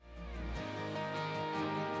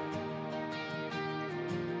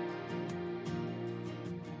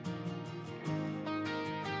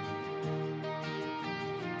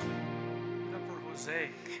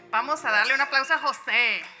Vamos a darle un aplauso a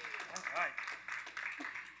José. All right.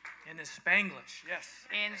 In the Spanglish, yes.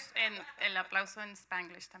 En el aplauso en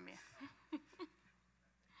Spanglish también.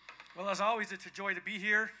 Well, as always, it's a joy to be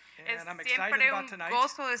here, Es and I'm excited siempre about un tonight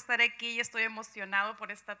gozo de estar aquí y estoy emocionado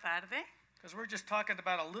por esta tarde because we're just talking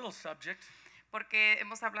about a little subject, porque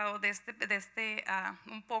hemos hablado de este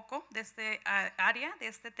un poco de este área, de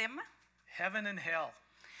este tema, heaven and hell.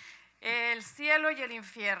 el cielo y el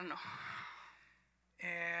infierno.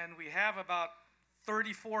 And we have about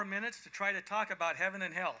 34 minutes to try to talk about heaven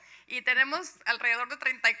and hell. Y tenemos alrededor de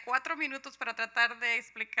 34 minutos para tratar de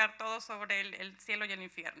explicar todo sobre el cielo y el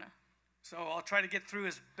infierno. So I'll try to get through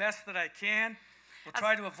as best that I can. We'll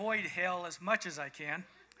try to avoid hell as much as I can.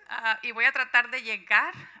 Y voy a tratar de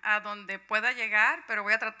llegar a donde pueda llegar, pero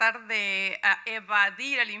voy a tratar de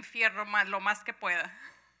evadir el infierno lo más que pueda.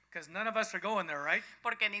 Because none of us are going there, right?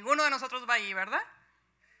 Porque ninguno de nosotros va allí, ¿verdad?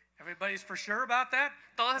 Everybody's for sure about that?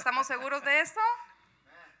 ¿Todos estamos seguros de eso?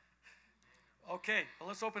 Okay, well,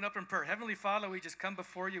 let's open up in prayer. Heavenly Father, we just come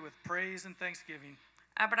before you with praise and thanksgiving.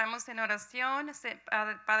 Abramos en oración,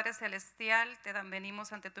 Padre Celestial,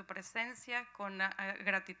 venimos ante tu presencia con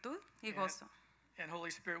gratitud y gozo. And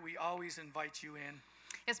Holy Spirit, we always invite you in.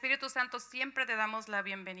 Espíritu Santo, siempre te damos la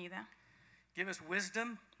bienvenida. Give us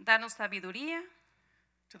wisdom Danos sabiduría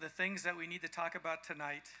to the things that we need to talk about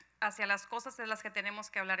tonight, hacia las cosas de las que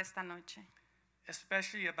tenemos que hablar esta noche.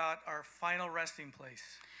 especially about our final resting place.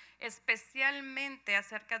 Especialmente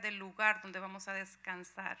acerca del lugar donde vamos a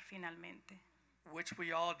descansar finalmente, Which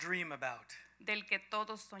we all dream about, del que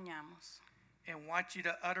todos soñamos. and want you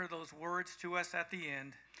to utter those words to us at the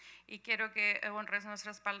end. Y quiero que honres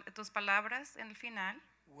tus palabras en el final,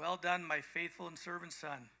 Well done, my faithful and servant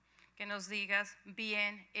son. que nos digas,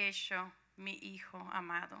 bien hecho, mi hijo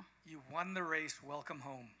amado. You won the race, welcome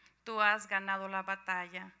home. Tú has ganado la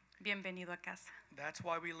batalla, bienvenido a casa. That's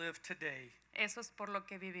why we live today, Eso es por lo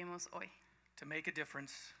que vivimos hoy, to make a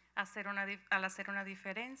difference al hacer una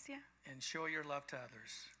diferencia and show your love to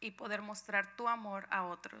others. y poder mostrar tu amor a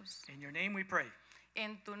otros. In your name we pray.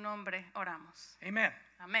 En tu nombre oramos. Amen.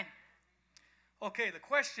 Amén. Okay, the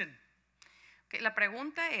question, La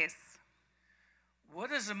pregunta es,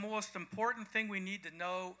 what is the most important thing we need to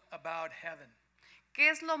know about heaven? ¿qué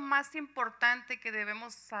es lo más importante que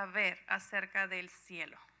debemos saber acerca del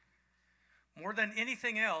cielo? More than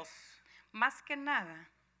anything else, Más que nada,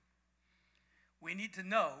 we need to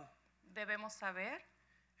know debemos saber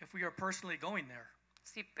if we are personally going there.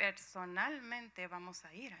 si personalmente vamos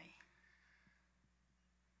a ir ahí.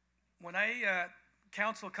 When I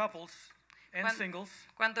counsel couples and singles,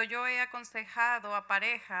 Cuando yo he aconsejado a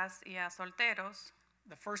parejas y a solteros,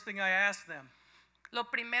 the first thing I ask them, lo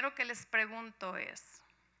primero que les pregunto es,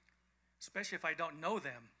 especially if I don't know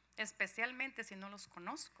them, especialmente si no los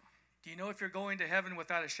conozco, do you know if you're going to heaven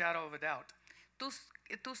without a shadow of a doubt?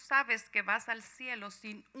 ¿tú sabes que vas al cielo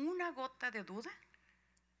sin una gota de duda?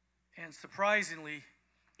 And surprisingly,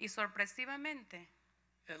 Y sorpresivamente,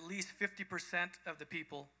 at least 50% of the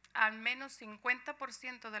people al menos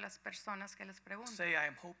 50% de las personas que les pregunto say, I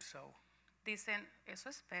hope so. dicen, eso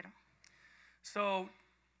espero. So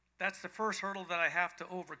that's the first hurdle that I have to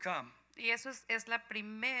overcome, Y eso es la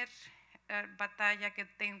primer batalla que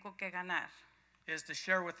tengo que ganar. is to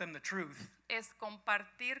share with them the truth, Es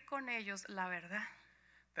compartir con ellos la verdad.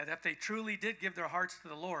 that if they truly did give their hearts to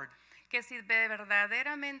the Lord Que si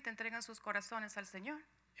verdaderamente entregan sus corazones al Señor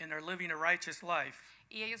and are living a righteous life,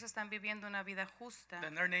 y ellos están viviendo una vida justa,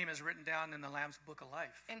 then their name is written down in the Lamb's Book of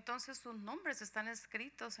Life, entonces sus nombres están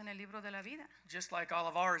escritos en el libro de la vida, just like all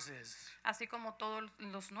of ours is. así como todos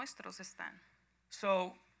los nuestros están.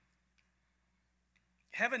 So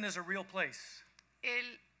heaven is a real place.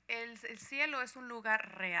 El cielo es un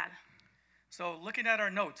lugar real. So looking at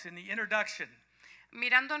our notes in the introduction,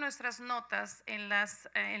 Mirando nuestras notas en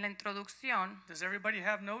la introducción, does everybody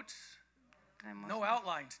have notes? tenemos- No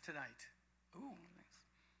outlines tonight. Ooh.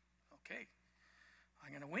 Okay. I'm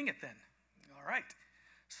going to wing it then. All right.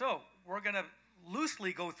 So we're going to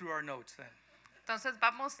loosely go through our notes then. entonces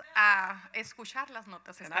vamos a escuchar las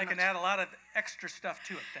notas And esta I can noche. add a lot of extra stuff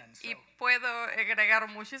to it then. Y puedo agregar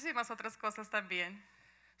muchísimas otras cosas también.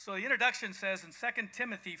 So the introduction says in 2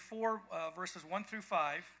 Timothy 4, verses 1 through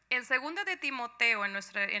 5, En 2 de Timoteo, en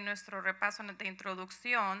nuestro repaso de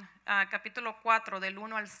introducción, capítulo 4, del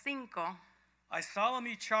 1 al 5, I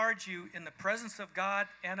solemnly charge you in the presence of God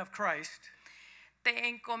and of Christ, te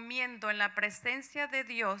encomiendo en la presencia de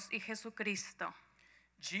Dios y Jesucristo,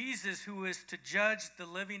 Jesus, who is to judge the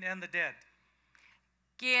living and the dead.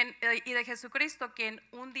 Y de Jesucristo, quien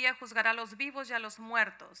un día juzgará a los vivos y a los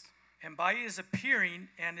muertos, And by his appearing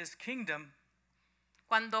and his kingdom,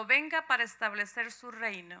 cuando venga para establecer su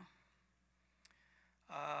reino.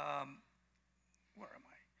 Where am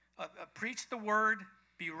I? Preach the word,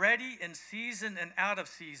 be ready in season and out of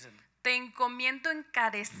season. Te encomiendo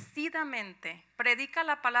encarecidamente, predica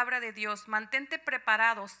la palabra de Dios, mantente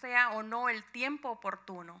preparado, sea o no el tiempo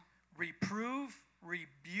oportuno. Reprove,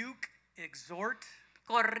 rebuke, exhort.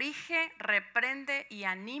 Corrige, reprende y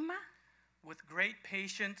anima With great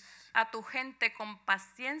patience a tu gente con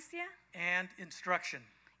paciencia and instruction.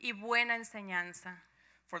 y buena enseñanza,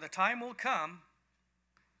 For the time will come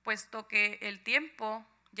puesto que el tiempo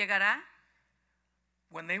llegará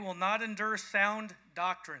when they will not endure sound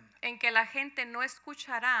doctrine. en que la gente no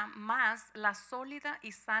escuchará más la sólida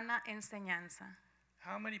y sana enseñanza.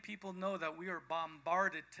 How many people know that we are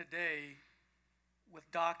bombarded today with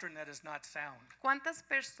doctrine that is not sound? ¿Cuántas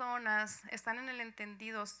personas están en el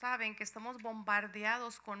entendido saben que estamos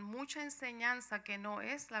bombardeados con mucha enseñanza que no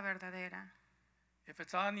es la verdadera? If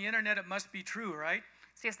it's on the internet, it must be true, right?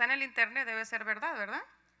 Si está en el internet debe ser verdad, ¿verdad?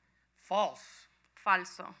 False.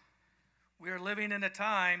 Falso. We are living in a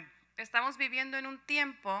time Estamos viviendo en un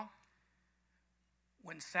tiempo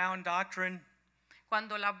when sound doctrine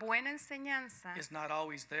cuando la buena enseñanza is not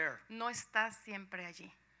always there. no está siempre allí.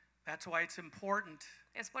 That's why it's important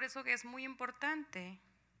Es por eso que es muy importante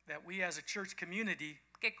that we as a church community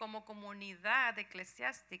que como comunidad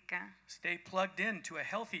eclesiástica stay plugged into a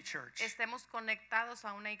healthy church estemos conectados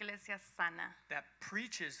a una iglesia sana that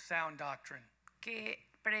preaches sound doctrine. que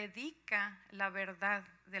predica la verdad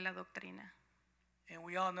de la doctrina. And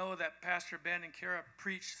we all know that Pastor Ben and Kara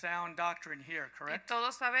preach sound doctrine here, Y correct?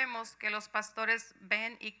 todos sabemos que los pastores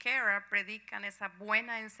Ben y Kara predican esa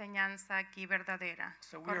buena enseñanza aquí verdadera.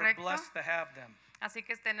 So we are ¿Correcto? blessed to have them. Así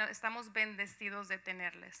que estamos bendecidos de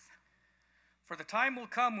tenerles. For the time will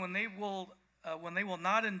come when they will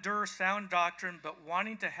not endure sound doctrine, but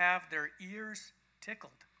wanting to have their ears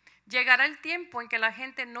tickled. Llegará el tiempo en que la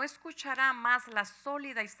gente no escuchará más la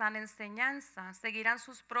sólida y sana enseñanza, seguirán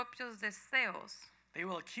sus propios deseos. They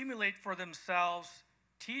will accumulate for themselves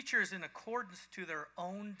teachers in accordance to their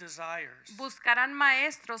own desires. Buscarán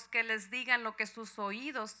maestros que les digan lo que sus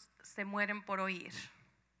oídos se mueren por oír.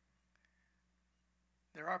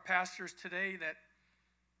 There are pastors today that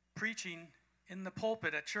preaching in the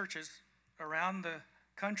pulpit at churches around the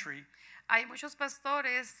country Hay muchos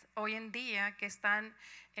pastores hoy en día que están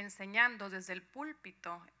enseñando desde el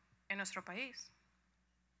púlpito en nuestro país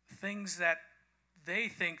things that they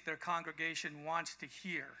think their congregation wants to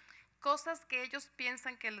hear. cosas que ellos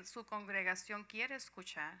piensan que su congregación quiere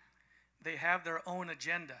escuchar. They have their own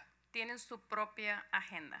agenda, Tienen su propia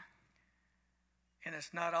agenda and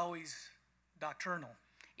it's not always doctrinal.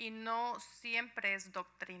 y no siempre es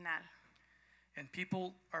doctrinal. And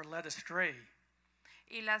people are led astray.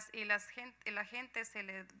 Y la gente se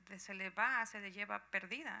le lleva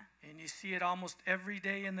perdida. And you see it almost every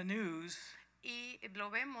day in the news Y lo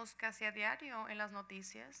vemos casi a diario en las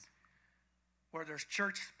noticias, where there's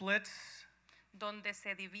church splits, donde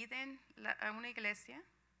se dividen una iglesia,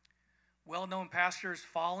 well-known pastors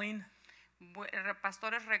falling,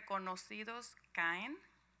 pastores reconocidos caen,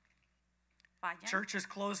 fallan, churches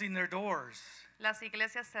closing their doors las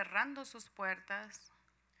iglesias cerrando sus puertas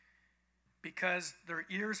because their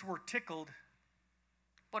ears were tickled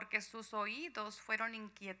porque sus oídos fueron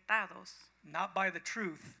inquietados, not by the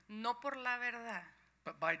truth, no por la verdad,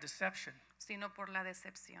 but by deception. sino por la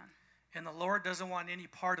decepción. And the Lord doesn't want any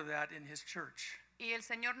part of that in his church. Y el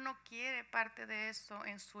Señor no quiere parte de eso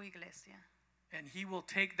en su iglesia. And he will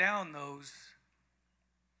take down those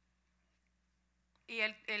Y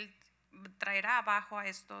él traerá abajo a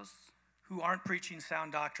estos who aren't preaching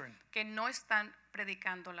sound doctrine. que no están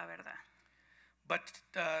predicando la verdad.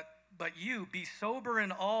 But you be sober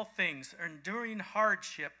in all things, enduring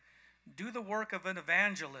hardship, do the work of an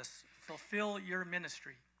evangelist, fulfill your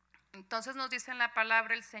ministry. Entonces nos dice en la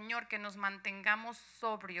palabra el Señor que nos mantengamos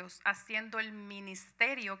sobrios haciendo el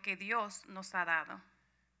ministerio que Dios nos ha dado.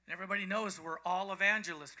 Everybody knows we're all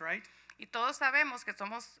evangelists, right? Y todos sabemos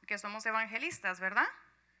que somos evangelistas, ¿verdad?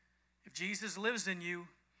 If Jesus lives in you,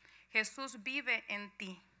 Jesús vive en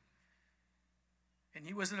ti. and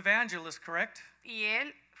he was an evangelist, correct? Y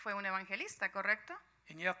él fue un evangelista, ¿correcto?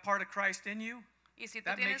 And you have part of Christ in you, Y si tú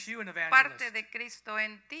that tienes makes you an evangelist. parte de Cristo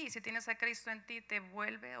en ti, si tienes a Cristo en ti, te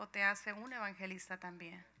vuelve o te hace un evangelista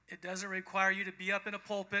también. It doesn't require you to be up in a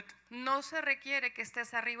pulpit, No se requiere que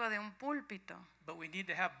estés arriba de un púlpito, but we need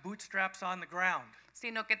to have bootstraps on the ground.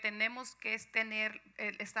 sino que tenemos que tener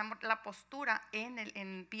la postura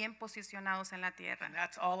en bien posicionados en la tierra. And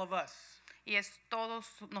that's all of us, Y es todos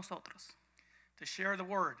nosotros. to share the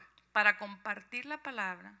word. Para compartir la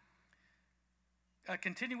palabra,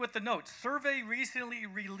 Continue with the notes. Survey recently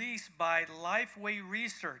released by Lifeway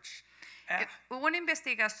Research. Hubo una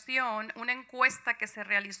investigación, una encuesta que se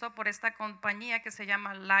realizó por esta compañía que se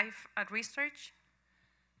llama Life Research.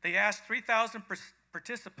 They asked 3,000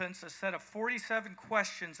 participants a set of 47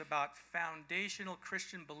 questions about foundational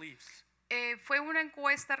Christian beliefs. Fue una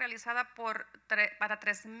encuesta realizada para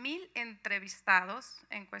 3,000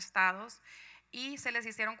 encuestados, y se les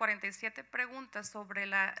hicieron 47 preguntas sobre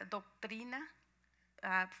la doctrina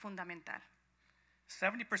fundamental.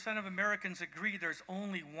 70% of Americans agree there's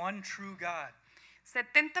only one true God.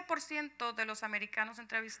 70% de los americanos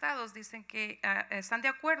entrevistados dicen que están de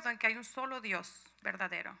acuerdo en que hay un solo Dios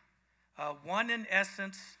verdadero. One in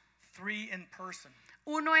essence, three in person.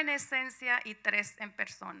 Uno en esencia y tres en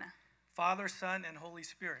persona. Father, Son, and Holy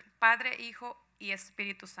Spirit. Padre, Hijo y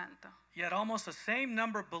Espíritu Santo. Yet almost the same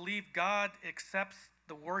number believe God accepts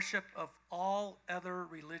the worship of all other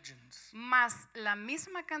religions. Más la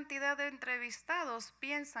misma cantidad de entrevistados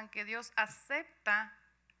piensan que Dios acepta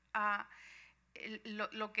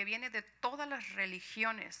lo que viene de todas las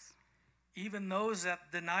religiones. Even those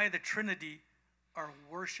that deny the Trinity or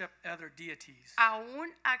worship other deities.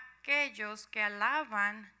 Aún aquellos que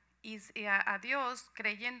alaban a Dios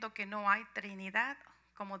creyendo que no hay Trinidad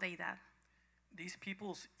como deidad. These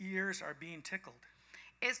people's ears are being tickled.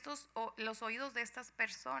 Los oídos de estas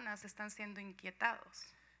personas están siendo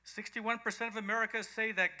inquietados. 61% of Americans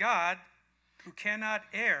say that God, who cannot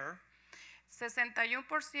err,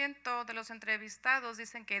 61% de los entrevistados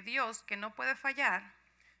dicen que Dios, que no puede fallar,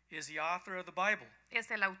 is the author of the Bible.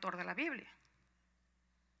 Es el autor de la Biblia.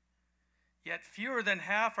 Yet fewer than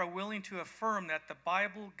half are willing to affirm that the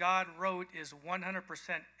Bible God wrote is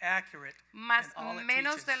 100% accurate Más in all it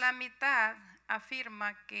menos teaches. de la mitad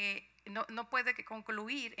afirma que no puede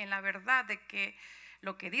concluir en la verdad de que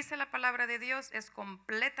lo que dice la palabra de Dios es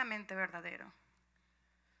completamente verdadero.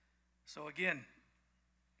 So again,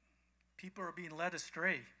 people are being led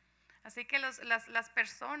astray. Así que las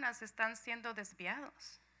personas están siendo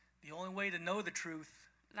desviados. The only way to know the truth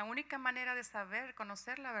La única manera de saber,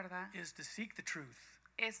 conocer la verdad, is to seek the truth.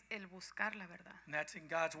 Es el buscar la verdad. And that's in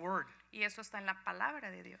God's word. Y eso está en la palabra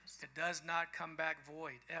de Dios. It does not come back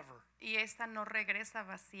void ever. Y esta no regresa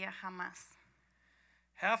vacía jamás.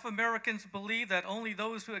 Half Americans believe that only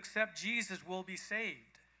those who accept Jesus will be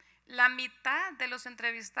saved. La mitad de los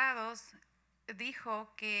entrevistados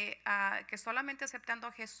dijo que solamente aceptando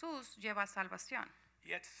a Jesús lleva salvación.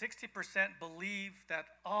 Yet 60% believe that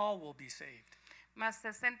all will be saved. Más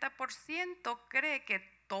 60% cree que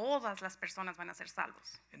todas las personas van a ser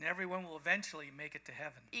salvos. And everyone will eventually make it to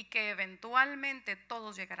heaven. Y que eventualmente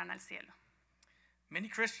todos llegarán al cielo. Many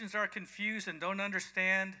Christians are confused and don't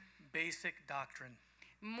understand basic doctrine.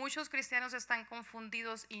 Muchos cristianos están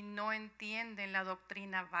confundidos y no entienden la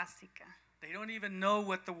doctrina básica. They don't even know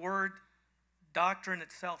what the word doctrine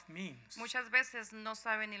itself means. Muchas veces no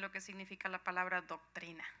saben ni lo que significa la palabra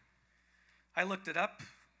doctrina. I looked it up.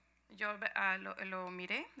 Yo lo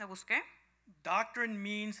miré, lo busqué. Doctrine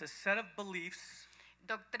means a set of beliefs.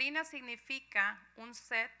 Doctrina significa un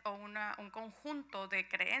set o un conjunto de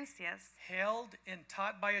creencias Held and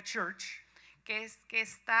taught by a church. Que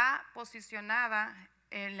está posicionada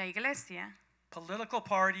en la iglesia. Political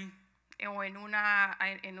party. O en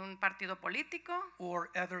un partido político. Or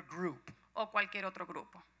other group. O cualquier otro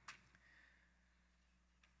grupo.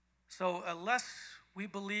 So unless we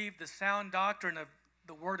believe the sound doctrine of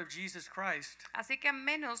the word of Jesus Christ, así que a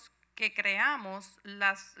menos que creamos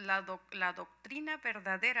la doctrina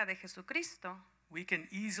verdadera de Jesucristo, we can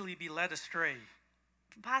easily be led astray.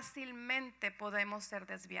 Fácilmente podemos ser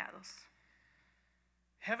desviados.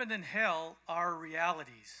 Heaven and hell are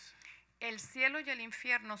realities. El cielo y el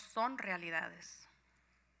infierno son realidades.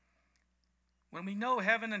 When we know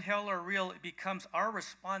heaven and hell are real, it becomes our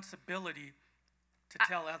responsibility to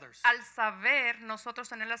tell others. Al saber nosotros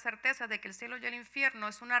tener la certeza de que el cielo y el infierno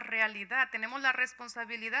es una realidad, tenemos la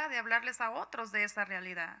responsabilidad de hablarles a otros de esa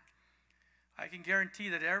realidad. I can guarantee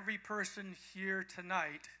that every person here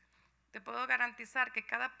tonight te puedo garantizar que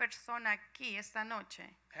cada persona aquí esta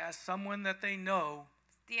noche has someone that they know,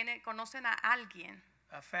 conocen a alguien,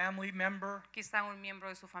 a family member, quizá un miembro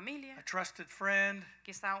de su familia, a trusted friend,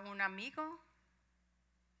 quizá un amigo,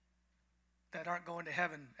 that aren't going to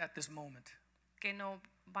heaven at this moment. Que no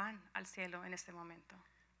van al cielo en este momento.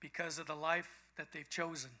 Because of the life that they've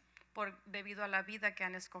chosen. Debido a la vida que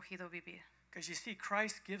han escogido vivir. Because you see,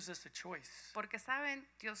 Christ gives us a choice. Porque saben,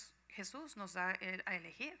 Jesús nos da a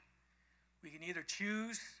elegir. We can either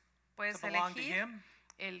choose Puedes to belong to elegir Him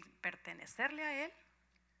el pertenecerle a Él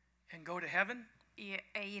and go to heaven, e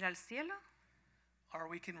ir al cielo, or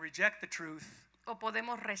we can reject the truth o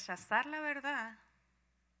podemos rechazar la verdad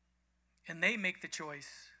And they make the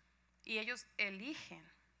choice y ellos eligen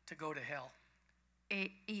to go to hell.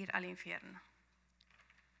 ir al infierno.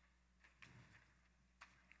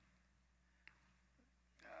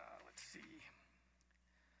 Let's see.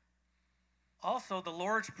 Also, the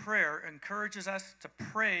Lord's Prayer encourages us to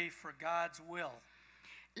pray for God's will.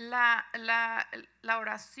 La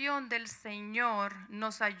oración del Señor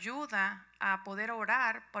nos ayuda a poder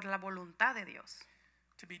orar por la voluntad de Dios.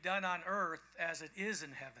 To be done on earth as it is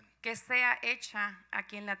in heaven. Que sea hecha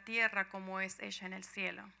aquí en la tierra como es hecha en el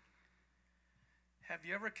cielo. Have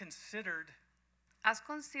you ever considered ¿Has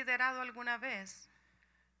considerado alguna vez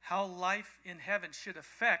how life in heaven should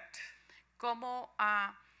affect cómo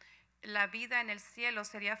la vida en el cielo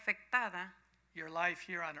sería afectada your life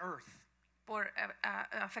here on earth?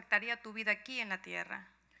 Afectaría tu vida aquí en la tierra?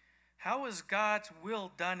 How is God's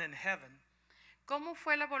will done in heaven? ¿Cómo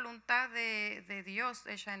fue la voluntad de Dios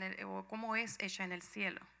hecha o cómo es hecha en el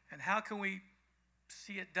cielo? And how can we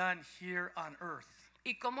see it done here on earth?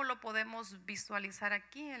 ¿Y cómo lo podemos visualizar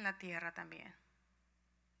aquí en la tierra también?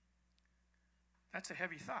 That's a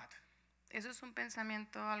heavy thought. Eso es un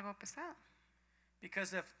pensamiento algo pesado.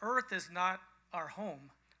 Because if earth is not our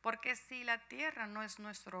home, porque si la tierra no es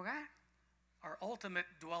nuestro hogar, our ultimate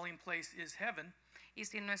dwelling place is heaven, y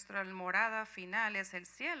si nuestra morada final es el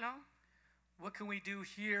cielo, what can we do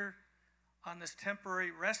here on this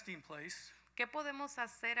temporary resting place? ¿Qué podemos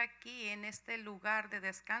hacer aquí en este lugar de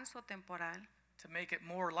descanso temporal to make it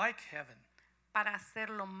more like heaven? Para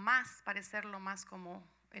parecerlo más como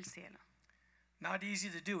el cielo. Not easy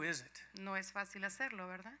to do, is it? No es fácil hacerlo,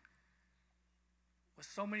 ¿verdad? With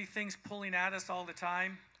so many things pulling at us all the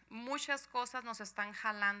time. Muchas cosas nos están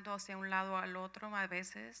jalando hacia un lado al otro a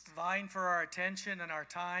veces. Vying for our attention and our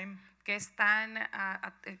time. Que están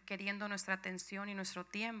queriendo nuestra atención y nuestro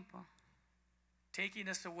tiempo. Taking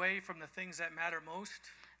us away from the things that matter most.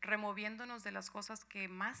 Removiéndonos de las cosas que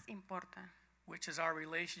más importan. Which is our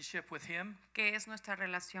relationship with Him. Que es nuestra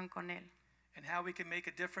relación con Él. And how we can make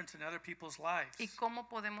a difference in other people's lives. Y cómo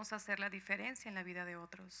podemos hacer la diferencia en la vida de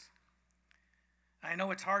otros. I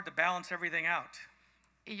know it's hard to balance everything out.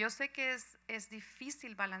 Y yo sé que es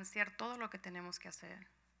difícil balancear todo lo que tenemos que hacer.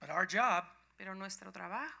 But our job Pero nuestro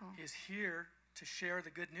trabajo is here to share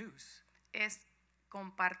the good news. Es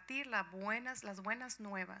compartir las buenas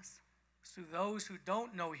nuevas. So those who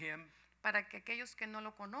don't know Him para que aquellos que no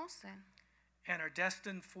lo conocen and are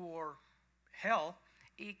destined for hell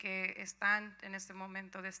y que están en este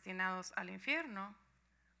momento destinados al infierno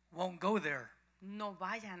won't go there no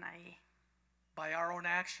vayan ahí by our own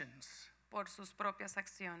actions por sus propias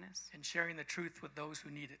acciones and sharing the truth with those who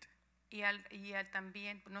need it. y al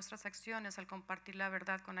también nuestras acciones al compartir la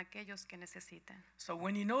verdad con aquellos que necesitan. So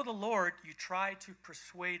when you know the Lord, you try to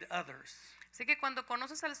persuade others. Así que cuando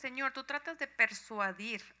conoces al Señor, tú tratas de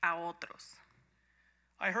persuadir a otros.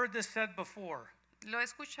 I heard this said before. Lo he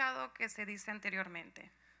escuchado que se dice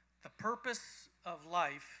anteriormente. The purpose of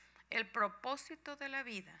life El propósito de la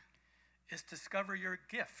vida is to discover your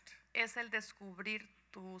gift. Es el descubrir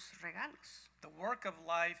tus regalos. The work of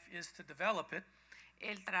life is to develop it.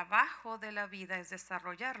 El trabajo de la vida es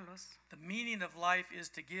desarrollarlos. The meaning of life is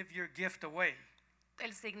to give your gift away.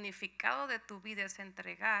 El significado de tu vida es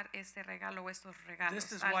entregar ese regalo o esos regalos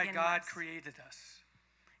This is a why alguien God más. created us.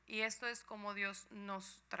 Y esto es como Dios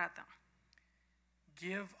nos trata.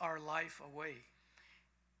 Give our life away.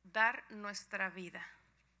 Dar nuestra vida.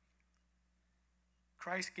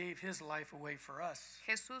 Christ gave His life away for us.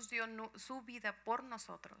 Jesús dio su vida por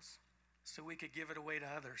nosotros. So we could give it away to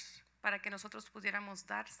others. Para que nosotros pudiéramos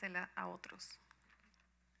dársela a otros.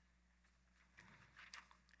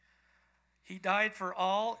 He died for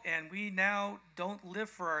all, and we now don't live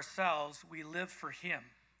for ourselves, we live for Him.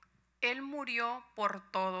 Él murió por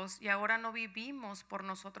todos y ahora no vivimos por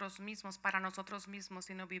nosotros mismos, para nosotros mismos,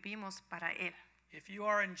 sino vivimos para Él. If you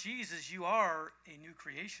are in Jesus, you are a new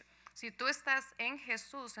creation. Si tú estás en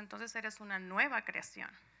Jesús, entonces eres una nueva creación.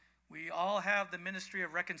 We all have the ministry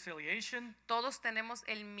of reconciliation. Todos tenemos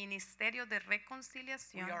el ministerio de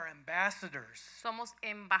reconciliación. We are ambassadors. Somos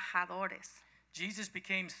embajadores. Jesus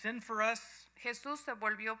became sin for us. Jesús se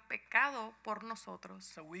volvió pecado por nosotros.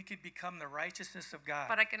 So we could become the righteousness of God.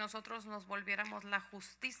 Para que nosotros nos volviéramos la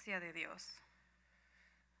justicia de Dios.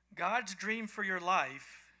 God's dream for your life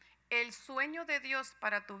El sueño de Dios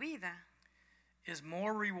para tu vida is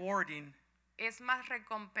more rewarding es más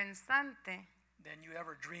recompensante than you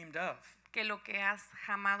ever dreamed of. que lo que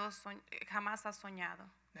jamás has soñado.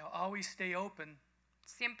 Now always stay open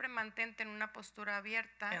Siempre mantente en una postura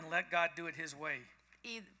abierta and let God do it His way.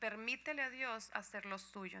 y permítele a Dios hacer lo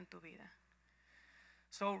suyo en tu vida.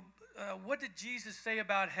 So what did Jesus say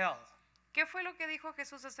about hell? ¿Qué fue lo que dijo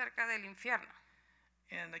Jesús acerca del infierno?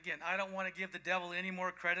 And again, I don't want to give the devil any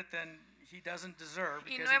more credit than he doesn't deserve,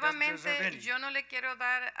 Y because he doesn't deserve nuevamente any. yo no le quiero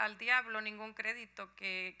dar al diablo ningún crédito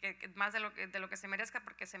que más de lo que se merezca,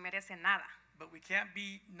 porque se merece nada. But we can't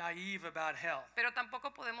be naive about hell, Pero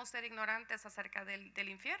tampoco podemos ser ignorantes acerca del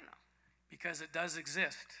infierno, because it does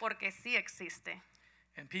exist, porque sí existe.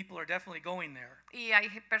 and people are definitely going there. Y hay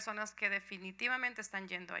personas que definitivamente están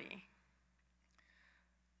yendo allí.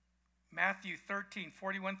 Matthew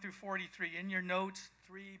 13:41 through 43. In your notes,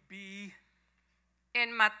 3b.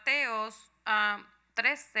 En Mateos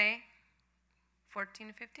 13, 14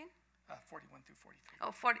 y 15, 41 through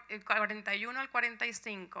 43. 41 al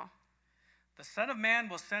 45. The Son of Man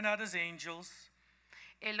will send out his angels,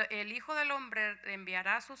 El Hijo del Hombre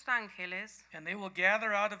enviará a sus ángeles and they will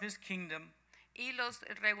gather out of his kingdom y los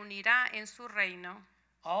reunirá en su reino.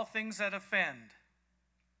 all things that offend,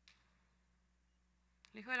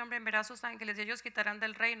 El Hijo del Hombre enviará a sus ángeles y ellos quitarán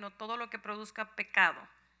del reino todo lo que produzca pecado.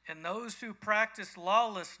 and those who practice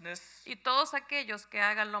lawlessness, Y todos aquellos que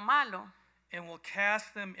hagan lo malo and will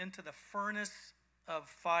cast them into the furnace of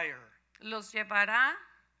fire. los llevará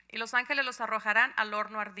y los ángeles los arrojarán al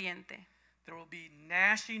horno ardiente, There will be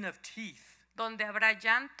gnashing of teeth. donde habrá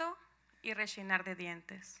llanto y rechinar de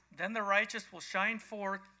dientes. Then the righteous will shine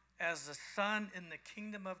forth as the sun in the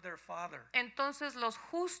kingdom of their Father. Entonces los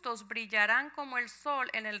justos brillarán como el sol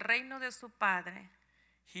en el reino de su Padre.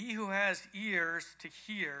 He who has ears to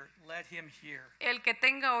hear, let him hear. El que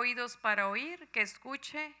tenga oídos para oír, que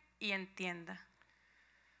escuche y entienda.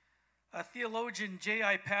 A theologian,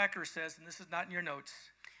 J.I. Packer, says, and this is not in your notes,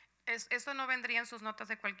 Eso no vendría en sus notas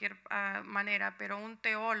de cualquier manera, pero un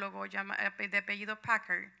teólogo de apellido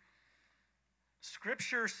Packer,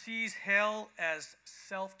 Scripture sees hell as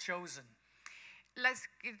self-chosen. la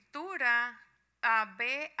escritura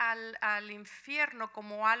ve al infierno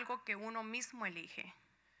como algo que uno mismo elige.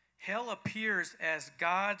 Hell appears as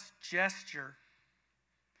God's gesture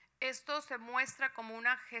Esto se muestra como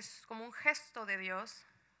un gesto de Dios,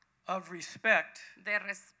 of respect de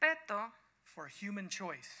respeto for human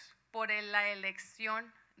choice. por la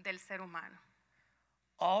elección del ser humano.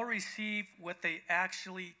 All receive what they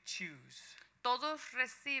actually choose, Todos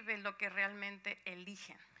reciben lo que realmente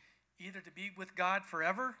eligen, either to be with God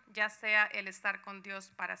forever, ya sea el estar con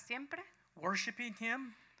Dios para siempre, worshiping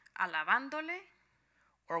him, alabándole,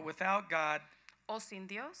 or without God, o sin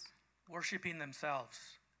Dios, worshiping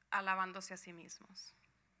themselves. alabándose a sí mismos.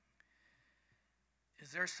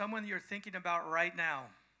 Is there someone you're thinking about right now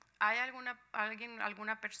 ¿Hay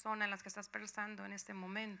alguna persona en las que estás pensando en este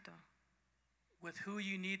momento with who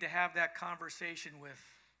you need to have that conversation with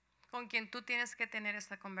con quien tú tienes que tener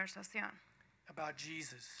esta conversación about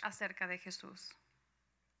Jesus? acerca de Jesús?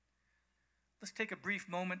 Let's take a brief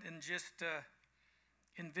moment and just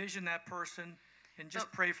envision that person and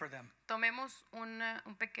just pray for them. Tomemos un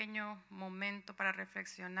pequeño momento para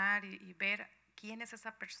reflexionar y ver quién es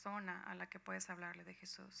esa persona a la que puedes hablarle de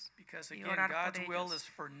Jesús. Because Y again, orar por God's will ellos. is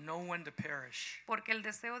for no one to perish. Porque el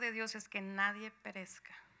deseo de Dios es que nadie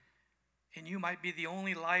perezca. And you might be the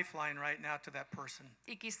only lifeline right now to that person.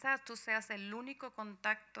 Y quizás tú seas el único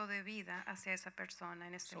contacto de vida hacia esa persona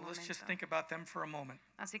en este So let's just momento. think about them for a moment.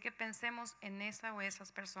 Así que pensemos en esa o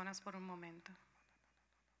esas personas por un momento.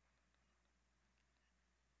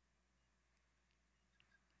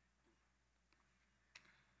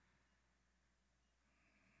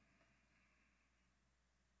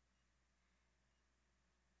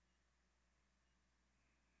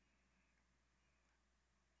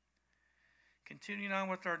 Continuing on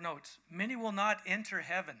with our notes. Many will not enter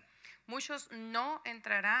heaven. Muchos no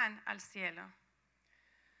entrarán al cielo.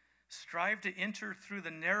 Strive to enter through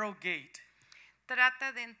the narrow gate.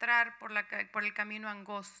 Trata de entrar por el camino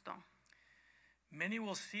angosto. Many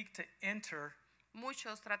will seek to enter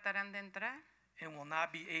Muchos tratarán de entrar and will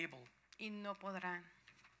not be able. y no podrán.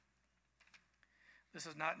 This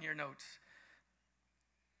is not in your notes.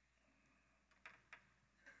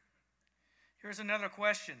 Here's another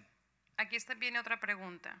question. Aquí viene otra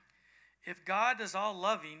pregunta. If God is all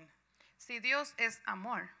loving, Si Dios es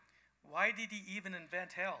amor, why did he even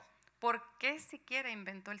invent hell? ¿por qué siquiera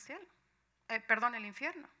inventó el cielo? El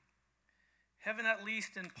infierno. Heaven, at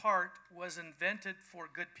least in part, was invented for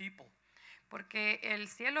good people. Porque el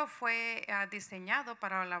cielo fue diseñado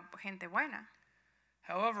para la gente buena.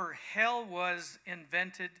 However, hell was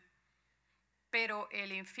invented, Pero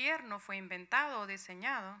el infierno fue inventado o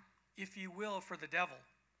diseñado, if you will, for the devil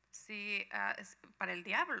para el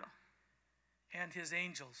diablo and his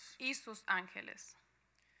angels. y sus ángeles.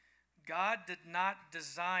 God did not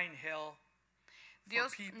design hell for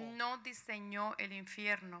Dios people, no diseñó el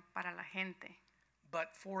infierno para la gente,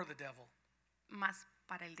 but for the devil. más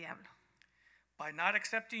para el diablo. By not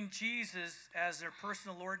accepting Jesus as their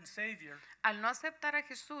personal Lord and Savior, Al no aceptar a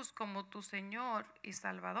Jesús como tu Señor y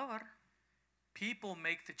Salvador, people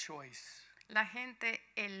make the choice la gente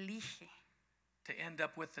elige to end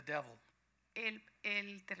up with the devil.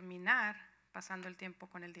 el terminar pasando el tiempo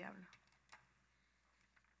con el diablo.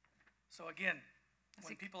 So again, when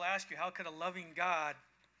Así que- people ask you, how could a loving God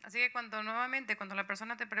Así que cuando la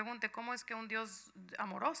persona te pregunte cómo es que un Dios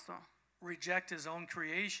amoroso reject his own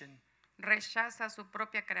creation, rechaza su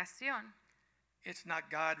propia creación, it's not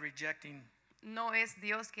God rejecting, no es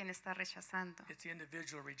Dios quien está rechazando, it's the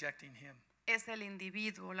individual rejecting him. es el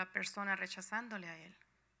individuo, la persona rechazándole a él.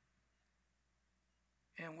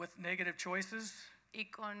 And with negative choices, Y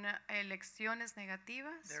con elecciones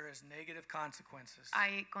negativas there is negative consequences.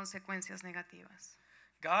 hay consecuencias negativas.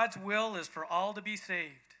 God's will is for all to be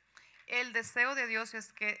saved. El deseo de Dios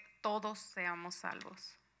es que todos seamos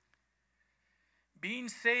salvos. Being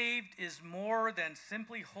saved is more than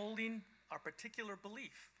simply holding a particular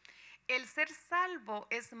belief. El ser salvo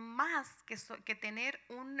es más que tener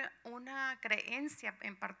una creencia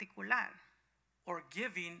en particular Or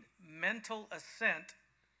giving mental assent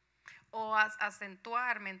o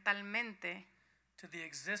acentuar mentalmente to the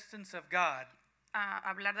existence of God a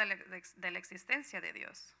hablar de la existencia de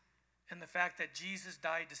Dios and the fact that Jesus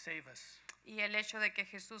died to save us. y el hecho de que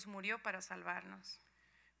Jesús murió para salvarnos.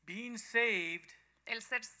 Being saved El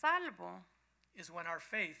ser salvo is when our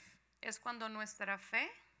faith es cuando nuestra fe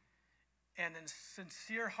and in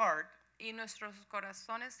sincere heart y nuestros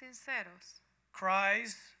corazones sinceros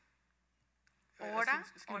cries, ora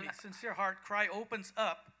sincere heart cry opens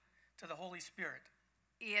up to the Holy Spirit.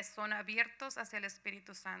 y son abiertos hacia el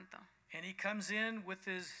Espíritu Santo. And he comes in with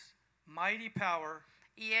his mighty power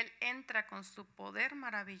Y Él entra con su poder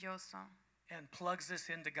maravilloso and plugs us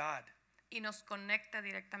into God. y nos conecta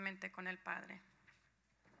directamente con el Padre.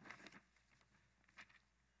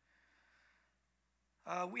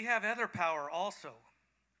 We have other power also.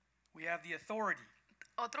 We have the authority.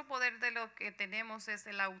 Otro poder de lo que tenemos es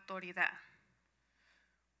la autoridad.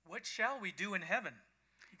 What shall we do in heaven?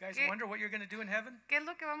 You guys ¿Qué- wonder what you're going to do in heaven? ¿Qué es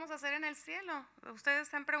lo que vamos a hacer en el cielo? ¿Ustedes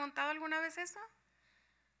se han preguntado alguna vez eso?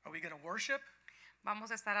 Are we going to worship?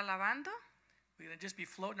 ¿Vamos a estar alabando? We're going to just be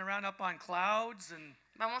floating around up on clouds and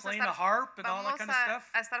 ¿Vamos a playing a estar, harp and all that vamos kind of stuff?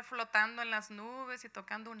 a estar flotando en las nubes y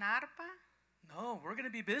tocando un arpa? No, we're going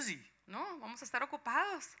to be busy. No, vamos a estar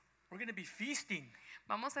ocupados. We're going to be feasting.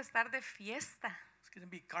 Vamos a estar de fiesta. It's going to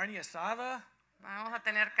be carne asada, Vamos a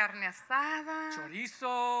tener carne asada,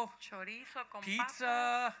 chorizo, chorizo con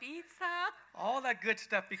Pizza. papas, pizza. all that good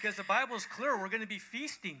stuff, because the Bible is clear. We're going to be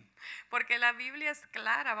feasting. Porque la Biblia es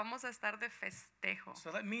clara, vamos a estar de festejo.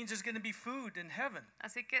 So that means there's going to be food in heaven.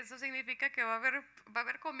 Así que eso significa que va a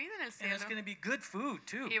haber comida en el And cielo. it's going to be good food,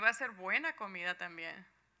 too. Y va a ser buena comida también.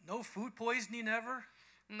 No food poisoning ever.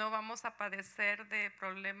 No vamos a padecer de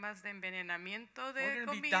problemas de envenenamiento We're de going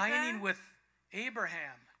to be comida. dining with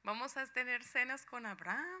Abraham, Vamos a tener cenas con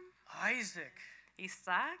Abraham, Isaac,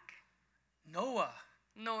 Isaac, Noah.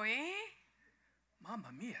 Noé.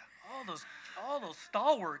 Mamma mia, all those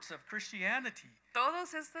stalwarts of Christianity.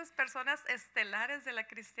 Todas estas personas estelares de la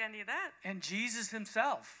cristianidad. And Jesus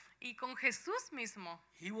himself, Y con Jesús mismo.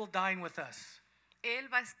 he will dine with us. Él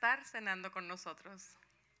va a estar cenando con nosotros.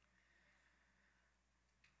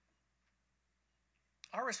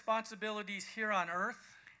 Our responsibilities here on earth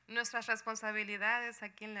Nuestras responsabilidades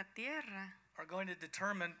aquí en la tierra are going to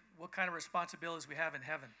determine what kind of responsibilities we have in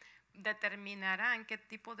heaven. determinarán qué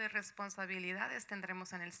tipo de responsabilidades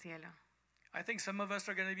tendremos en el cielo. I think some of us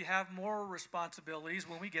are going to have more responsibilities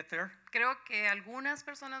when we get there. Creo que algunas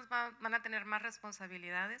personas van a tener más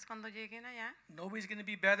responsabilidades cuando lleguen allá. Nobody's going to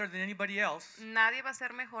be better than anybody else. Nadie va a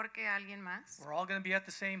ser mejor que alguien más. We're all going to be at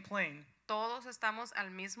the same plane. Todos estamos al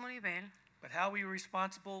mismo nivel. But how we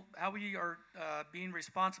are being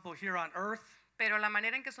responsible here on earth, Pero la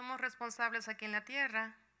manera en que somos responsables aquí en la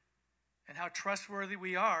tierra and how trustworthy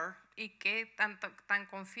we are y qué tan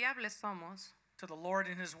confiables somos to the Lord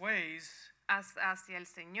in his ways hacia el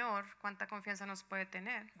Señor, cuánta confianza nos puede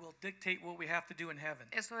tener, will dictate what we have to do in heaven.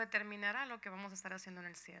 eso determinará lo que vamos a estar haciendo en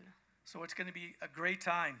el cielo. So it's going to be a great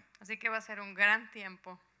time. Así que va a ser un gran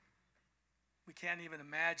tiempo. We can't even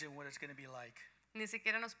imagine what it's going to be like. Ni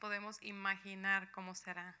siquiera nos podemos imaginar cómo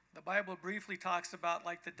será. The Bible briefly talks about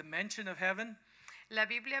like the dimension of heaven, La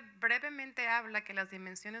Biblia brevemente habla que las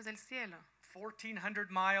dimensiones del cielo 1,400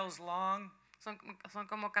 miles long, son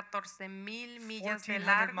como 14,000 millas de 1,400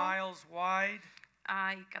 largo, miles wide,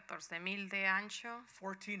 hay 14,000 de ancho,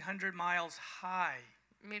 1,400 miles high.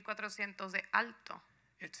 1,400 de alto.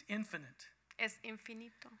 It's infinite. Es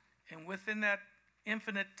infinito. And within that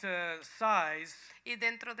infinite size, Y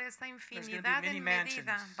dentro de esa gonna be infinidad many en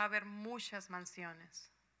medida mansions. va a haber muchas mansiones.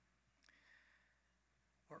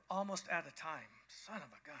 we're almost out of time. Son of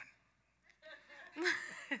a gun.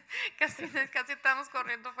 Casi estamos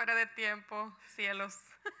corriendo fuera de tiempo, cielos.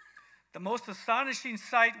 The most astonishing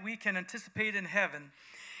sight we can anticipate in heaven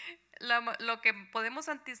Lo que podemos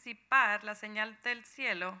anticipar, la señal del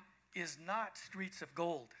cielo, is not streets of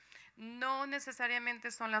gold no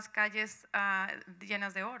necesariamente son las calles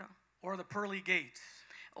llenas de oro or the pearly gates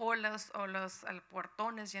o los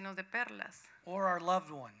portones llenos de perlas or our loved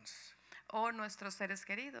ones o nuestros seres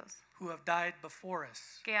queridos who have died before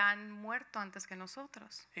us. que han muerto antes que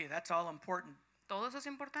nosotros. Hey, that's all important, Todo eso es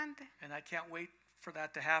importante and I can't wait for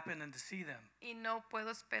that to happen and to see them. y no puedo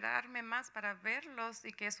esperarme más para verlos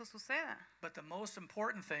y que eso suceda. But the most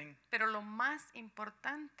important thing, Pero lo más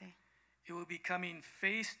importante it will be coming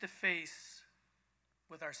face to face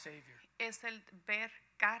with our Savior. es el ver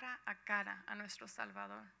cara a cara a nuestro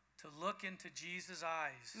Salvador, To look into Jesus'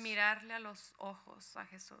 eyes. mirarle a los ojos a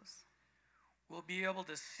Jesús. We'll be able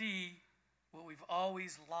to see what we've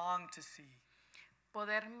always longed to see.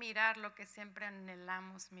 Poder mirar lo que siempre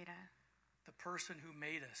anhelamos mirar, The person who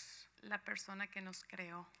made us la persona que nos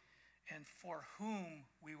creó and for whom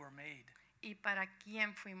we were made. y para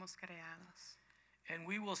quién fuimos creados. And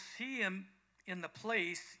we will see him in the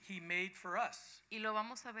place he made for us Y lo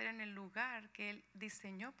vamos a ver en el lugar que Él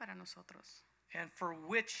diseñó para nosotros and for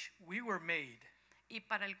which we were made. y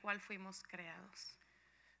para el cual fuimos creados.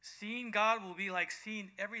 Seeing God will be like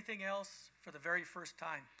seeing everything else for the very first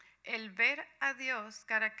time. El ver a Dios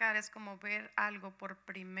cara a cara es como ver algo por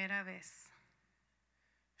primera vez.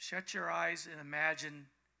 Shut your eyes and imagine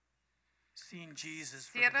seeing Jesus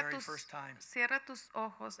for the very first time. Cierra tus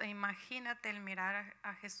ojos e imagínate el mirar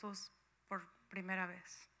a Jesús por primera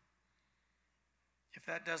vez. If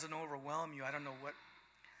that doesn't overwhelm you, I don't know what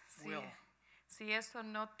will. Si eso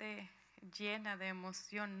no te llena de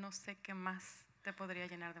emoción, no sé qué más te podría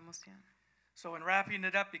llenar de emoción. So in wrapping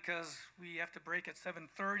it up, because we have to break at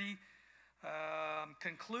 7:30,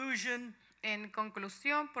 conclusion, En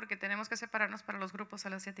conclusión, porque tenemos que separarnos para los grupos a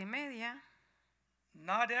las 7:30,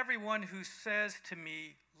 not everyone who says to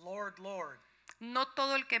me, Lord, Lord, no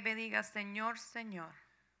todo el que me diga Señor, Señor,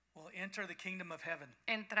 will enter the kingdom of heaven,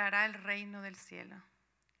 entrará al reino del cielo.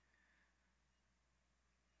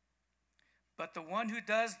 but the one who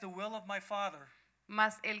does the will of my Father,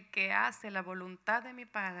 Mas el que hace la voluntad de mi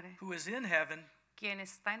Padre, who is in heaven, quien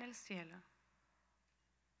está en el cielo,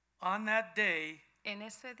 on that day en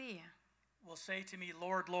ese día will say to me,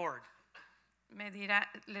 Lord, Lord, le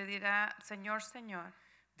dirá, Señor, Señor,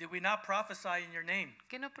 did we not prophesy in your name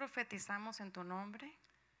 ¿qué no profetizamos en tu nombre?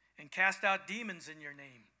 and cast out demons in your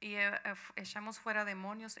name Y echamos fuera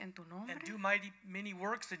demonios en tu nombre. and do many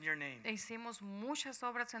works in your name? E hicimos muchas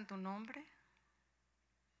obras en tu nombre.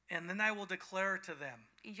 And then I will declare to them,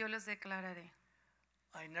 Y yo les declararé,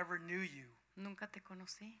 I never knew you. nunca te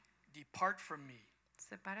conocí. Depart from me,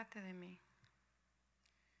 Sepárate de mí.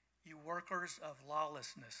 you workers of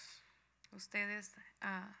lawlessness. Ustedes,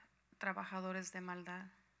 trabajadores de maldad.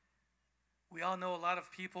 We all know a lot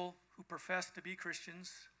of people who profess to be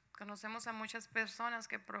Christians Conocemos a muchas personas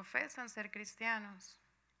que profesan ser cristianos,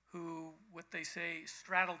 who, what they say,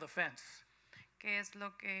 straddle the fence. que es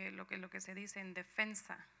lo que se dice en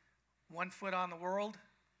defensa. One foot on the world,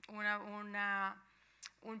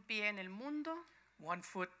 Un pie en el mundo one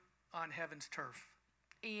foot on heaven's turf.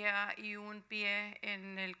 y un pie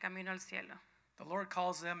en el camino al cielo. The Lord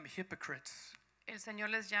calls them hypocrites. El Señor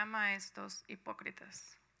les llama a estos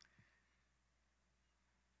hipócritas.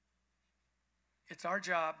 It's our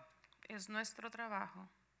job, Es nuestro trabajo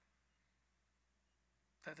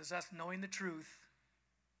that is us knowing the truth,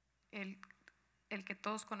 el que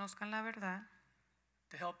todos conozcan la verdad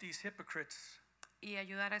to help these hypocrites y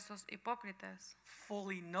ayudar a esos hipócritas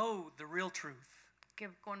fully know the real truth, que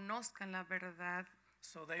conozcan la verdad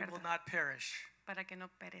so they will not perish para que no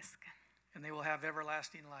perezcan and they will have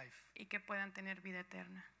everlasting life. y que puedan tener vida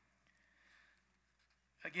eterna.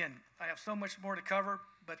 Again, I have so much more to cover,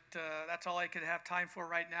 but that's all I could have time for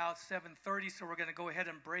right now. It's 7:30, so we're going to go ahead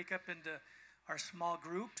and break up into our small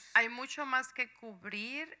groups. Hay mucho más que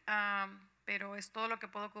cubrir, pero es todo lo que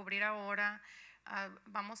puedo cubrir ahora.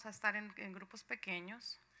 Vamos a estar en grupos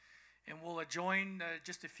pequeños And we'll join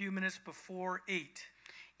just a few minutes before 8.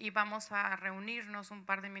 y vamos a reunirnos un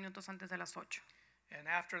par de minutos antes de las 8. And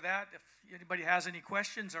after that, if anybody has any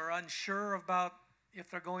questions or unsure about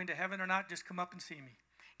if they're going to heaven or not, just come up and see me.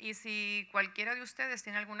 Y si cualquiera de ustedes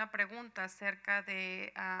tiene alguna pregunta acerca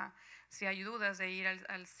de si hay dudas de ir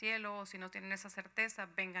al cielo o si no tienen esa certeza,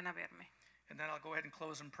 vengan a verme. And then I'll go ahead and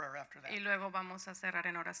close in prayer after that. Y luego vamos a cerrar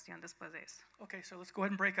en oración después de eso. Okay, so let's go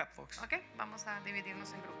ahead and break up, folks. ¿Ok? Vamos a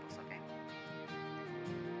dividirnos en grupos, ¿ok?